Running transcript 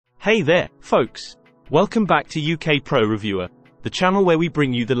Hey there, folks. Welcome back to UK Pro Reviewer, the channel where we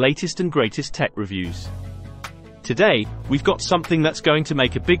bring you the latest and greatest tech reviews. Today, we've got something that's going to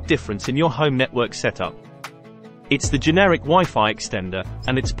make a big difference in your home network setup. It's the Generic Wi-Fi Extender,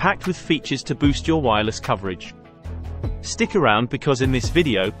 and it's packed with features to boost your wireless coverage. Stick around because in this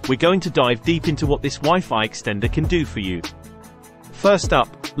video, we're going to dive deep into what this Wi-Fi extender can do for you. First up,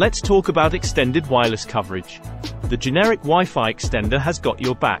 let's talk about extended wireless coverage. The Generic Wi-Fi Extender has got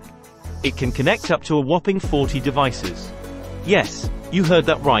your back. It can connect up to a whopping 40 devices. Yes, you heard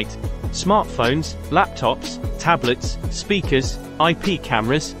that right. Smartphones, laptops, tablets, speakers, IP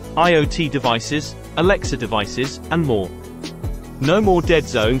cameras, IoT devices, Alexa devices, and more. No more dead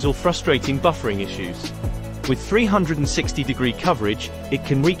zones or frustrating buffering issues. With 360-degree coverage, it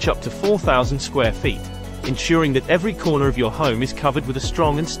can reach up to 4,000 square feet, ensuring that every corner of your home is covered with a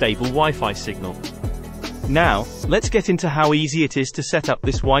strong and stable Wi-Fi signal. Now, let's get into how easy it is to set up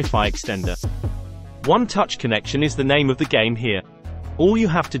this Wi-Fi extender. One-touch connection is the name of the game here. All you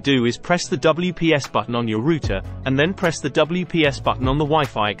have to do is press the WPS button on your router, and then press the WPS button on the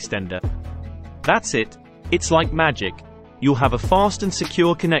Wi-Fi extender. That's it. It's like magic. You'll have a fast and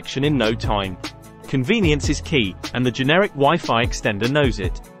secure connection in no time. Convenience is key, and the Generic Wi-Fi Extender knows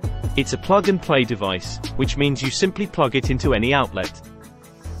it. It's a plug-and-play device, which means you simply plug it into any outlet.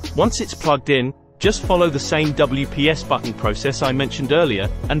 Once it's plugged in, just follow the same WPS button process I mentioned earlier,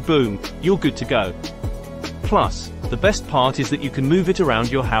 and boom, you're good to go. Plus, the best part is that you can move it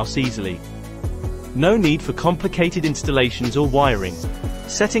around your house easily. No need for complicated installations or wiring.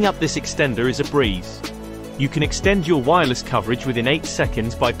 Setting up this extender is a breeze. You can extend your wireless coverage within 8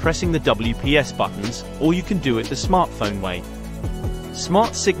 seconds by pressing the WPS buttons, or you can do it the smartphone way.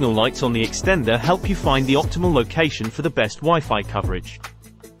 Smart signal lights on the extender help you find the optimal location for the best Wi-Fi coverage.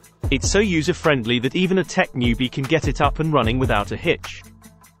 It's so user-friendly that even a tech newbie can get it up and running without a hitch.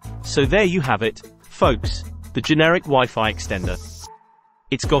 So there you have it, folks, the Generic Wi-Fi Extender.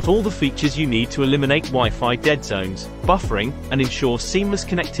 It's got all the features you need to eliminate Wi-Fi dead zones, buffering, and ensure seamless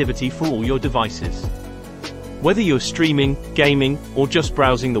connectivity for all your devices. Whether you're streaming, gaming, or just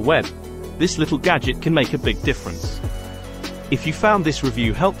browsing the web, this little gadget can make a big difference. If you found this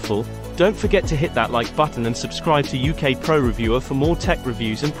review helpful, don't forget to hit that like button and subscribe to UK Pro Reviewer for more tech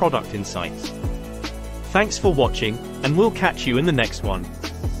reviews and product insights. Thanks for watching, and we'll catch you in the next one.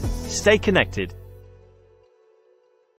 Stay connected.